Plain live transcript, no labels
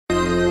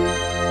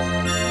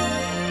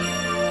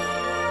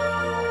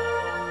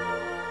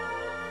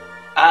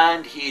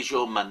And here's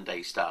your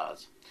Monday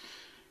stars.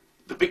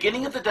 The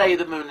beginning of the day,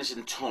 the moon is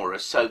in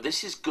Taurus, so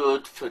this is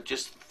good for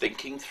just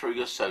thinking through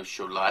your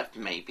social life.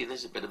 Maybe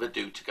there's a bit of a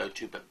do to go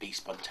to, but be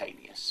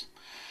spontaneous.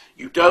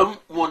 You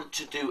don't want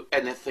to do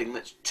anything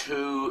that's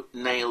too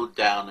nailed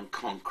down and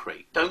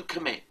concrete. Don't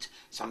commit.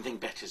 Something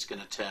better is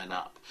going to turn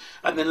up.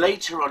 And then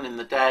later on in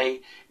the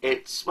day,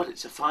 it's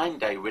a fine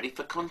day really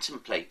for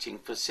contemplating,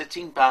 for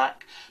sitting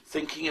back,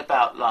 thinking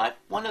about life.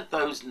 One of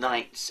those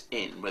nights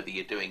in, whether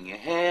you're doing your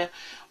hair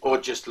or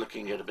just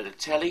looking at a bit of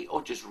telly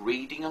or just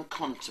reading and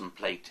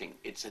contemplating.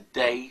 It's a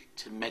day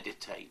to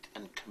meditate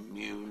and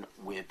commune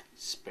with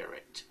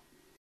spirit.